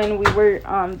did when we were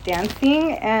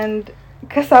dancing, and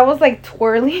because I was like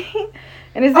twirling,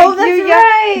 and it's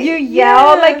like you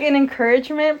yell like an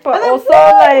encouragement, but also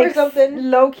like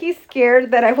low key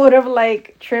scared that I would have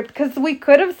like tripped, because we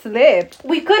could have slipped.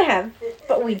 We could have,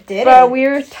 but we didn't. But we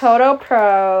were total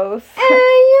pros.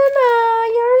 You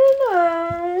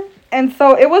know. And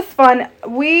so it was fun.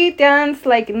 We danced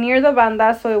like near the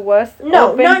banda, so it was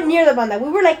open. Not near the banda. We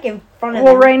were like in front of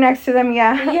them. Well, right next to them,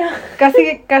 yeah. Yeah.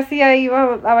 casi ahí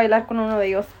iba a bailar con uno de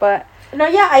ellos, but... No,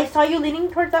 yeah, I saw you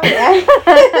leaning towards that way.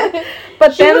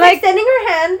 But she then was like extending her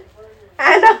hand,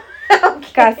 and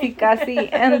casi,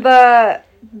 and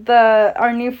the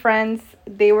our new friends,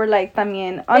 they were like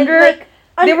también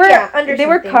they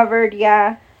were covered,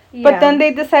 yeah. But then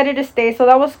they decided to stay, so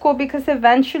that was cool, because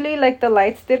eventually, like, the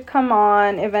lights did come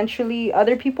on. Eventually,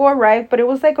 other people arrived, but it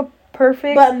was, like, a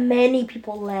perfect... But many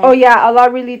people left. Oh, yeah, a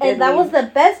lot really did. And that was the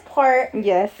best part.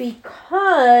 Yes.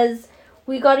 Because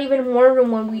we got even more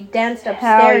room when we danced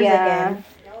upstairs again.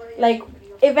 Like,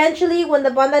 eventually, when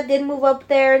the banda did move up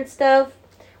there and stuff...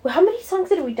 Well, how many songs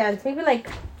did we dance? Maybe, like...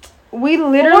 We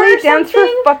literally danced for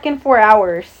fucking 4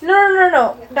 hours.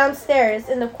 No. Downstairs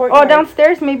in the courtyard. Oh,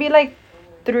 downstairs, maybe, like...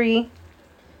 3.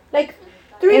 Like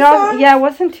 3 songs? Yeah, it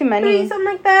wasn't too many. 3, something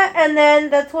like that. And then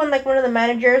that's when like one of the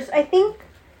managers, I think,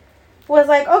 was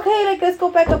like, okay, like let's go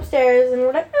back upstairs. And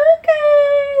we're like,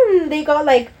 okay. And they got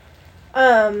like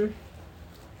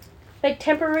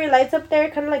temporary lights up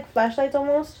there, kind of like flashlights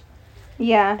almost.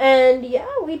 Yeah. And yeah,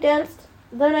 we danced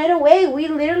the night away. We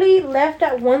literally left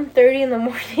at 1:30 in the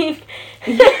morning.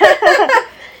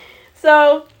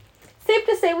 So safe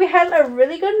to say we had a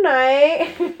really good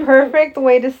night. Perfect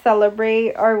way to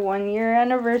celebrate our 1-year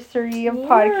anniversary of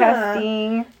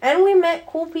podcasting. And we met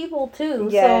cool people too.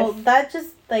 Yes. So that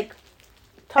just like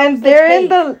and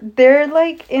they're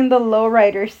like in the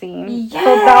lowrider scene. Yeah.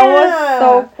 So that was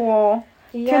so cool.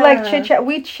 Yeah. To like chit chat.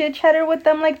 We chit chatted with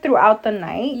them like throughout the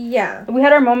night. Yeah. We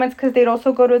had our moments, because they'd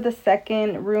also go to the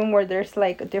second room where there's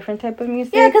like a different type of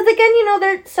music. Yeah, because again, you know,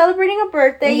 they're celebrating a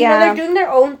birthday. You know, they're doing their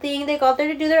own thing. They got there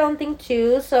to do their own thing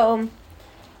too. So,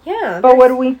 yeah. But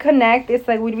when we connect, it's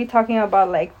like we'd be talking about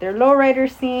like their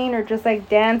lowrider scene, or just like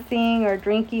dancing or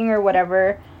drinking or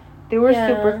whatever. They were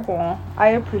super cool.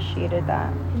 I appreciated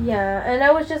that. Yeah, and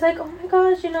I was just like, oh my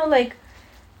gosh, you know, like,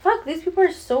 fuck, these people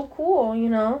are so cool, you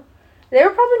know. They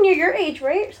were probably near your age,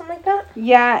 right? Or something like that?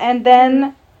 Yeah, and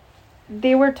then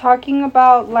they were talking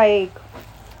about, like,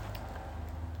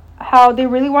 how they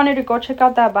really wanted to go check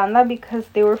out that banda because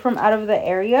they were from out of the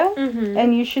area. Mm-hmm.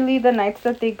 And usually the nights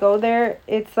that they go there,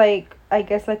 it's, like, I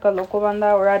guess, like, a local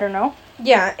banda, or I don't know.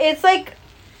 Yeah, it's, like,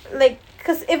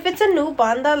 because if it's a new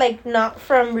banda, like, not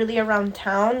from really around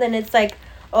town, then it's, like,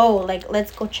 oh, like,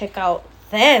 let's go check out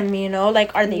them, you know?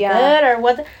 Like, are they good or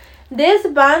what? This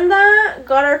banda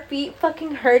got our feet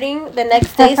fucking hurting the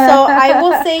next day, so I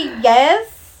will say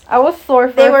yes. I was sore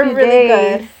for they a were few really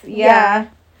days. good. Yeah.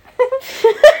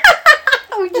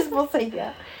 We just both say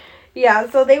yeah. Yeah,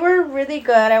 so they were really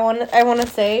good. I want to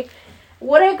say,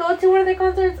 would I go to one of their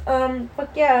concerts?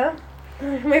 Fuck yeah.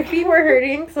 My feet were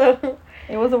hurting, so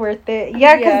it was worth it.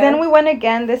 Yeah, because then we went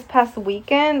again this past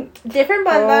weekend. Different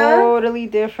banda. Totally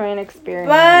different experience.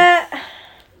 But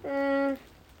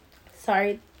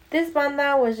sorry. This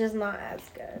banda was just not as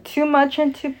good. Too much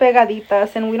and too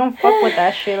pegaditas, and we don't fuck with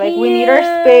that shit. Like, we need our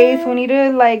space. We need to,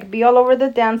 like, be all over the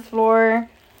dance floor.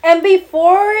 And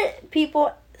before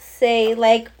people say,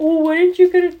 like, oh, why didn't you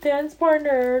get a dance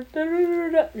partner?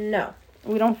 No.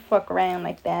 We don't fuck around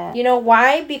like that. You know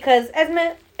why? Because,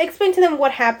 Esme, explain to them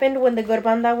what happened when the good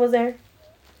banda was there.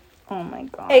 Oh, my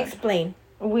God. Explain.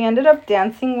 We ended up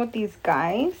dancing with these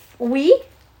guys.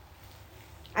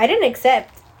 I didn't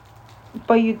accept.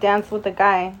 But you danced with the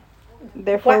guy.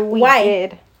 Therefore, we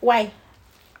did. Why?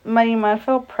 Marimar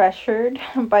felt pressured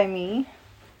by me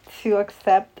to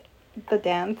accept the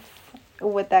dance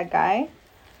with that guy.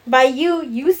 By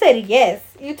you said yes.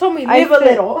 You told me live a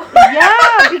little.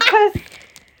 Yeah, because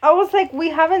I was like, we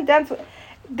haven't danced.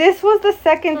 This was the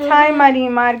second time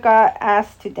Marimar got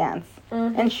asked to dance.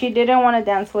 Mm-hmm. And she didn't want to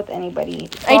dance with anybody.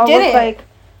 So I didn't. Was like,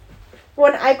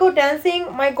 when I go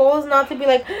dancing, my goal is not to be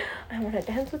like, I want to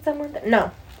dance with someone.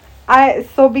 No.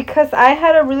 Because I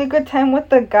had a really good time with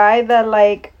the guy that,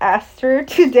 like, asked her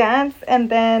to dance, and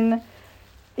then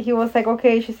he was like,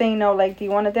 okay, she's saying no. Like, do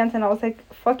you want to dance? And I was like,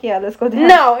 fuck yeah, let's go dance.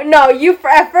 No, you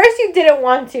at first you didn't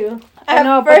want to. I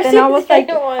know, but then I was like,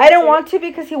 I didn't want to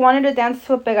because he wanted to dance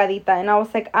to a pegadita, and I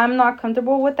was like, I'm not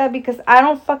comfortable with that because I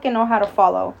don't fucking know how to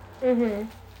follow.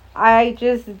 I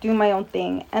just do my own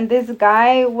thing. And this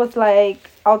guy was like,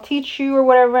 I'll teach you or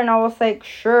whatever, and I was like,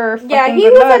 sure. Yeah, he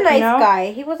was a nice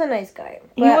guy. He was a nice guy.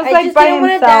 He was like by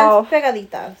himself.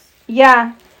 Pegaditas.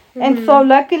 Yeah. And so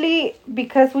luckily,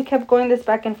 because we kept going this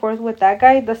back and forth with that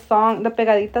guy, the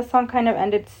pegadita song kind of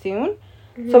ended soon.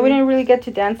 So we didn't really get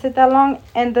to dance it that long.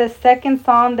 And the second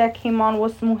song that came on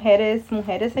was Mujeres,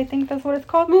 Mujeres, I think that's what it's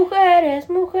called. Mujeres.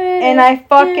 And I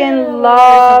fucking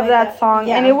love that song.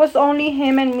 Yeah. And it was only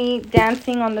him and me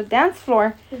dancing on the dance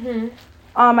floor.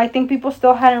 I think people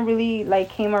still hadn't really, like,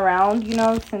 came around, you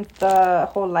know, since the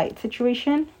whole light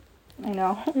situation. I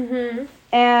know.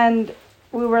 And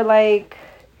we were like,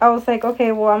 I was like,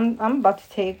 okay, well, I'm about to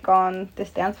take on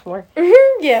this dance floor.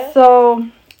 Yeah. So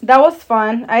that was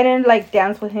fun. I didn't like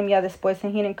dance with him, this boy,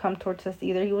 and he didn't come towards us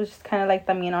either. He was just kind of like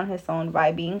también on his own,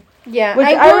 vibing. Yeah. Which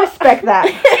I respect that.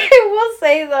 I will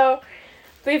say, though,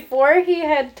 before he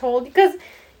had told, because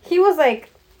he was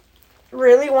like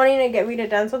really wanting to get me to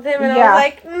dance with him, and I was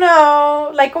like,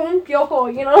 no, like un piojo,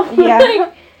 you know?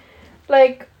 Yeah.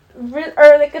 like,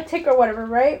 or like a tick or whatever,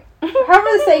 right?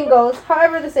 However the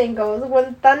saying goes.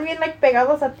 When están bien like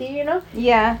pegados a ti, you know?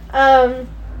 Yeah.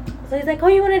 So he's like, oh,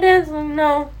 you want to dance? I'm like,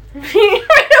 no. Right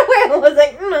away I was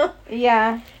like, no.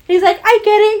 Yeah. He's like, I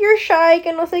get it, you're shy,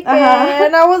 que no sé qué.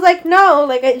 And I was like, no,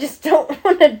 like, I just don't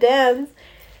want to dance.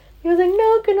 He was like,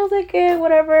 no, que no sé qué,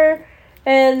 whatever.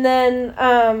 And then,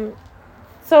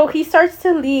 so he starts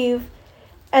to leave.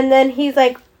 And then he's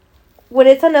like, when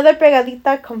it's another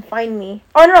pegadita, come find me.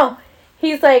 Oh, no.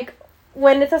 He's like,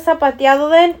 when it's a zapateado,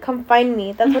 then come find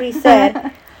me. That's what he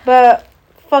said. But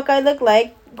fuck I look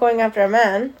like going after a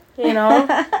man, you know?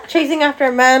 Chasing after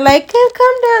a man, like,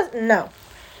 come down. No.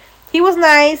 He was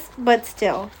nice, but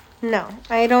still. No.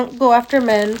 I don't go after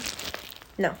men.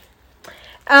 No.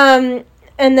 And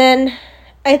then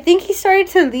I think he started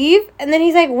to leave. And then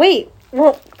he's like, wait.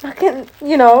 Well, fucking,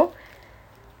 you know,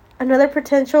 another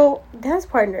potential dance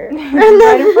partner.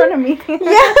 Right in front of me.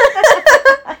 Yeah.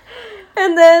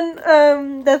 And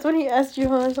then that's when he asked you,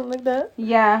 huh, or something like that.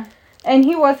 Yeah, and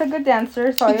he was a good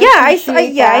dancer. So I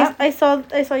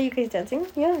saw you guys dancing.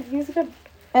 Yeah, he was good.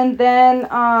 And then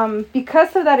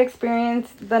because of that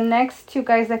experience, the next two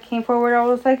guys that came forward, I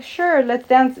was like, sure, let's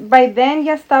dance. By then,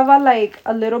 ya estaba like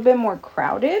a little bit more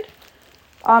crowded,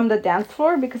 the dance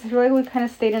floor, because I feel like we kind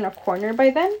of stayed in a corner by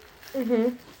then.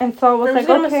 And so I was like,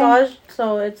 okay. Massage,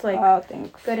 so it's like, oh,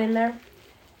 thanks. Good in there.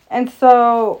 And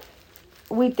so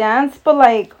we danced, but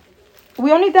like,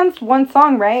 we only danced one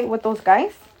song, right, with those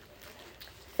guys?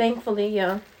 Thankfully,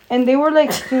 yeah. And they were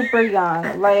like super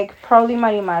young, like probably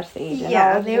Marimar's age. And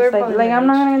yeah, they were like I'm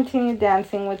not gonna continue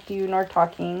dancing with you nor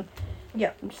talking.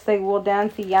 Yeah. I'm just like, we'll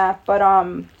dance, yeah. But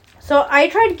So I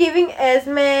tried giving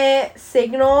Esme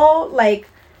signal like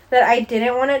that I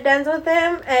didn't want to dance with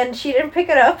him, and she didn't pick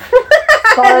it up.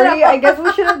 Sorry, I guess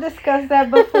we should have discussed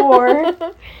that before.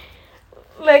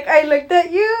 Like, I looked at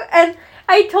you and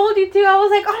I told you too. I was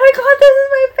like, oh my god, this is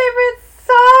my favorite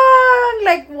song!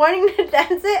 Like, wanting to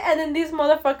dance it, and then these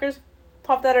motherfuckers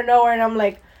popped out of nowhere, and I'm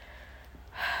like...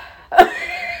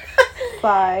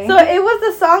 Bye. So, it was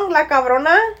the song La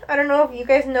Cabrona. I don't know if you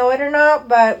guys know it or not,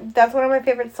 but that's one of my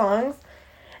favorite songs.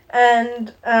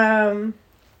 And,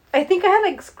 I think I had,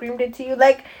 like, screamed it to you,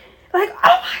 like, oh my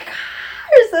god,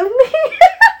 or something.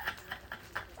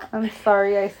 I'm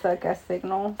sorry, I suck at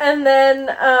signal. And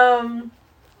then,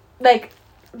 like,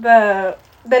 that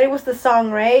it was the song,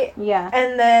 right? Yeah.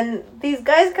 And then these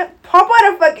guys pop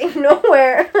out of fucking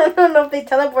nowhere. I don't know if they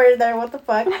teleported there, what the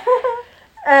fuck.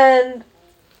 And,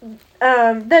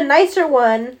 the nicer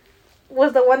one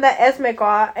was the one that Esme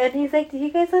got. And he's like, do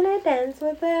you guys want to dance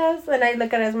with us? And I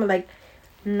look at Esme like,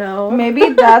 no. Maybe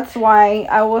that's why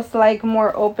I was, like,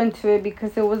 more open to it,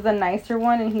 because it was the nicer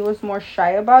one and he was more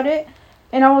shy about it.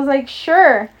 And I was like,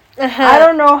 sure. I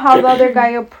don't know how the other guy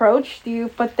approached you,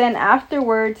 but then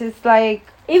afterwards, it's like...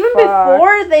 Even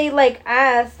before they, like,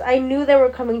 asked, I knew they were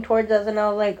coming towards us, and I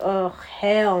was like, oh,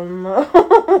 hell no.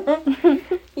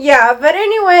 Yeah, but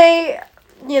anyway,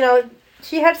 you know,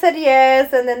 she had said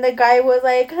yes, and then the guy was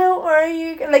like, how are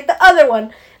you? Like, the other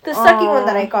one, the sucky one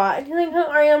that I got. And he's like, how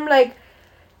are you? I'm like,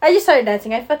 I just started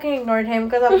dancing. I fucking ignored him,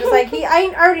 because I'm just like,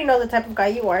 I already know the type of guy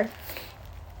you are.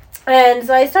 And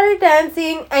so I started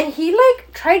dancing, and he,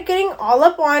 like, tried getting all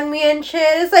up on me and shit.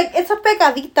 It's like, it's a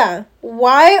pegadita.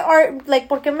 Why are, like,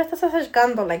 ¿por qué me estás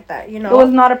acercando like that, you know? It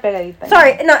was not a pegadita.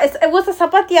 Sorry, no, it was a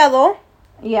zapateado.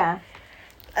 Yeah.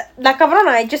 La cabrona,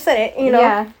 I just said it, you know.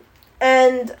 Yeah.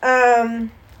 And,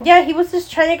 yeah, he was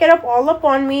just trying to get all up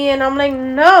on me, and I'm like,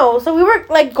 no. So we were,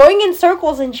 like, going in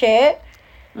circles and shit.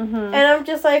 Mm-hmm. And I'm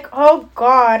just like, oh,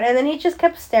 God. And then he just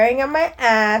kept staring at my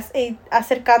ass,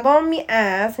 acercando on my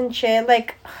ass and shit.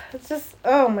 Like, it's just,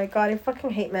 oh, my God. I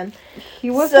fucking hate men. He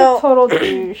was a total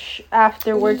douche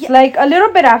afterwards. Yeah. Like, a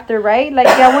little bit after, right? Like,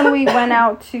 yeah, when we went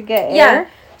out to get air. Yeah.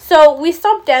 So we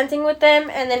stopped dancing with them,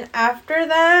 and then after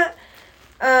that,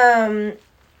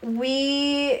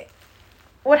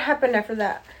 what happened after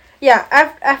that? Yeah,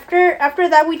 after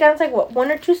that, we danced, like, what,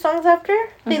 1 or 2 songs after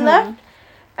they left?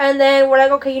 And then we're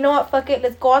like, okay, you know what, fuck it,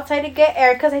 let's go outside to get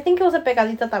air, because I think it was a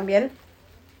pegadita también.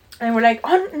 And we're like,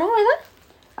 oh, no, ¿verdad?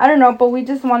 I don't know, but we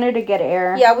just wanted to get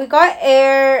air. Yeah, we got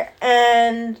air,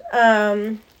 and,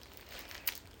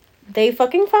 they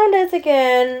fucking found us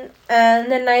again,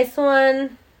 and the nice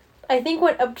one, I think,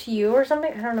 went up to you or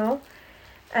something, I don't know.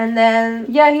 And then...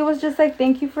 Yeah, he was just like,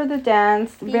 thank you for the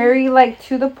dance. Very, like,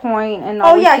 to the point and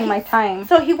not wasting my time.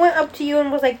 So he went up to you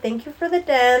and was like, thank you for the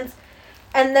dance.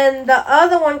 And then the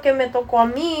other one que me tocó a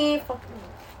mí,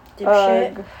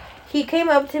 dipshit, he came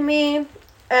up to me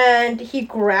and he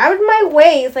grabbed my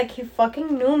waist like he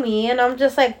fucking knew me. And I'm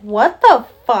just like, what the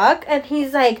fuck? And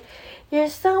he's like, you're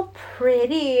so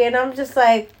pretty. And I'm just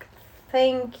like,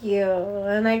 thank you.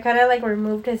 And I kind of like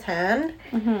removed his hand.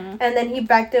 And then he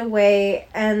backed away.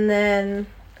 And then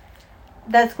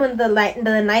that's when the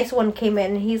nice one came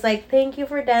in. He's like, thank you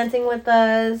for dancing with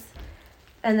us.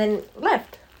 And then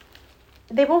left.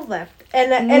 They both left. And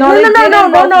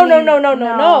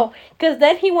no. Because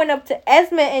then he went up to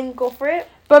Esme and go for it.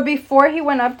 But before he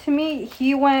went up to me,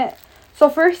 he went... So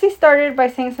first he started by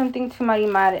saying something to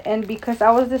Marimar. And because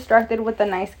I was distracted with the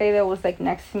nice guy that was like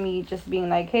next to me, just being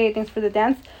like, hey, thanks for the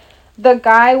dance. The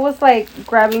guy was like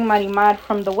grabbing Marimar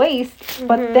from the waist.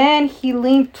 But then he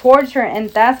leaned towards her. And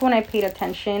that's when I paid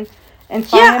attention. And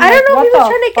saw him, I don't like, know if he was what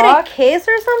trying to get a kiss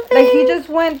or something. Like, he just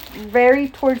went very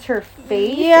towards her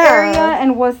face area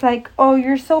and was like, oh,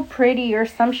 you're so pretty or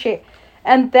some shit.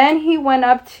 And then he went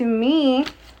up to me.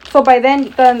 So by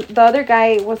then, the other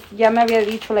guy was, ya me había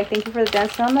dicho, like, thank you for the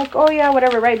dance. And I'm like, oh, yeah,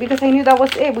 whatever, right? Because I knew that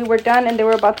was it. We were done and they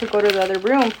were about to go to the other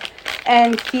room.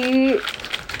 And he...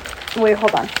 Wait,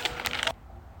 hold on.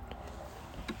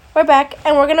 We're back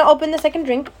and we're going to open the second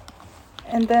drink.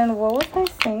 And then what was I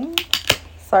saying?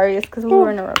 Sorry, it's because we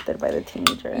were interrupted by the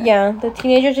teenager. Yeah, the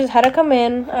teenager just had to come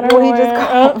in. I don't know. He just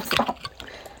got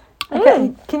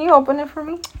Okay, can you open it for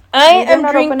me? I am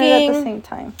drinking open it at the same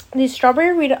time. The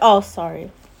strawberry Rita. Oh,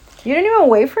 sorry. You didn't even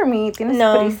wait for me. Tienes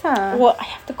prisa. Well, I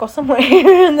have to go somewhere.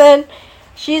 And then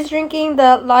she's drinking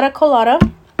the Lata Colada.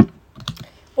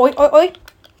 Oi, oi, oi.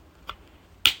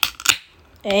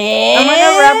 I'm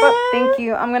gonna wrap up. Thank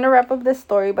you. I'm gonna wrap up this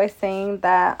story by saying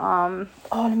that. Oh,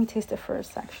 let me taste it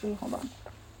first. Actually, hold on.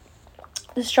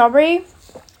 The strawberry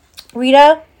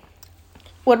Rita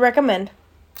would recommend.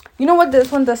 You know what? This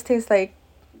one does taste like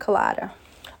colada.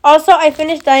 Also, I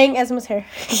finished dyeing Esma's hair.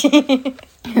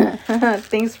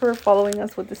 Thanks for following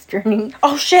us with this journey.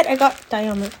 Oh shit! I got dye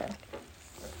on my hair.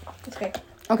 Okay.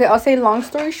 Okay, I'll say long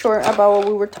story short about what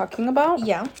we were talking about.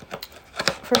 Yeah.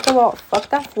 First of all, fuck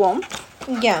that fool.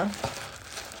 Yeah.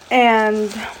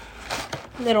 And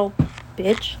little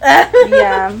bitch.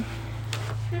 Yeah.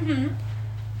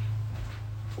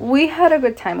 We had a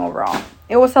good time overall.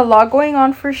 It was a lot going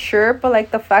on for sure, but like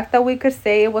the fact that we could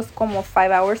say it was como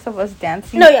 5 hours of us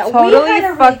dancing, totally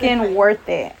fucking worth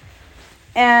it.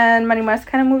 And Marimar's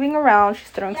kind of moving around. She's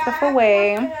throwing stuff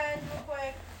away.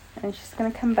 And she's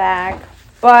gonna come back.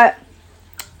 But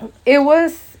it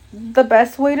was the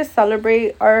best way to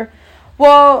celebrate our...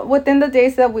 Well, within the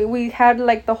days that we had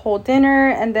like the whole dinner,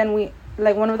 and then we...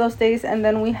 Like one of those days, and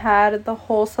then we had the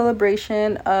whole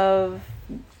celebration of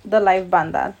the live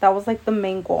banda. That was like the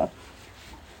main goal.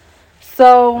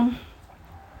 So,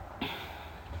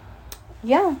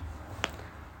 yeah.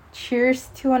 Cheers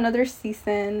to another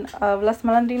season of Las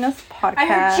Malandrinas podcast. I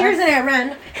heard cheers and I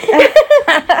ran.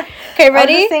 Okay,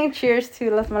 ready? I'm just saying cheers to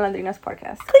Las Malandrinas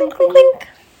podcast. Clink, clink,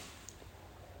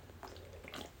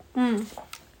 clink.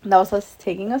 That was us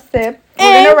taking a sip.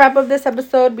 We're going to wrap up this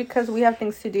episode because we have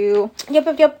things to do.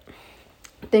 Yep.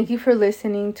 Thank you for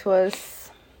listening to us.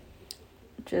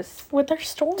 Just with our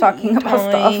story talking about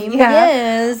stuff. Yeah.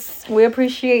 Yes. We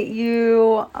appreciate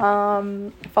you.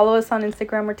 Follow us on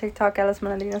Instagram or TikTok at Las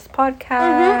Malandrinas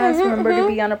Podcast. Remember to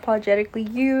be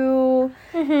unapologetically you.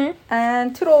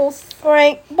 And toodles. All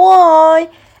right. Bye.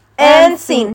 And scene.